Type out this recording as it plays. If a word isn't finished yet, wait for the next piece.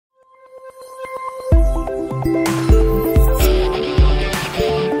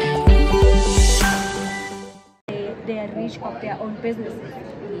each of their own businesses.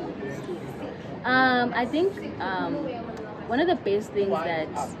 I think one of the best things that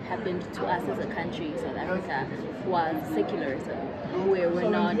happened to us as a country, South Africa, was secularism, where we're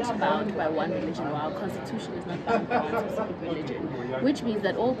not bound by one religion, or our constitution is not bound by one specific religion, which means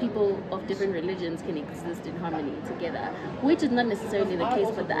that all people of different religions can exist in harmony together, which is not necessarily the case,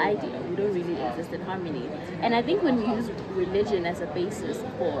 but the idea. We don't really exist in harmony. And I think when we use religion as a basis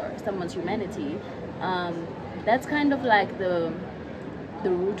for someone's humanity, that's kind of like the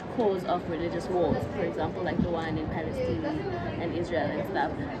root cause of religious wars, for example, like the one in Palestine and Israel and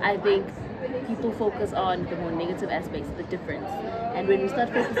stuff. I think people focus on the more negative aspects, the difference. And when we start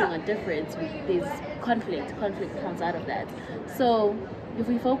focusing on difference, there's conflict. Conflict comes out of that. So if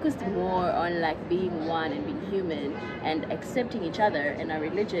we focused more on like being one and being human and accepting each other and our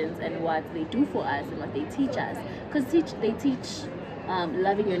religions and what they do for us and what they teach us, because they teach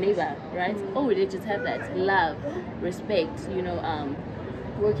loving your neighbor, right? All religions have that. Love, respect,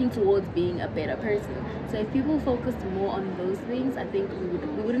 working towards being a better person. So if people focused more on those things, I think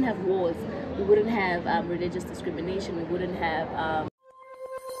we wouldn't have wars, we wouldn't have religious discrimination, we wouldn't have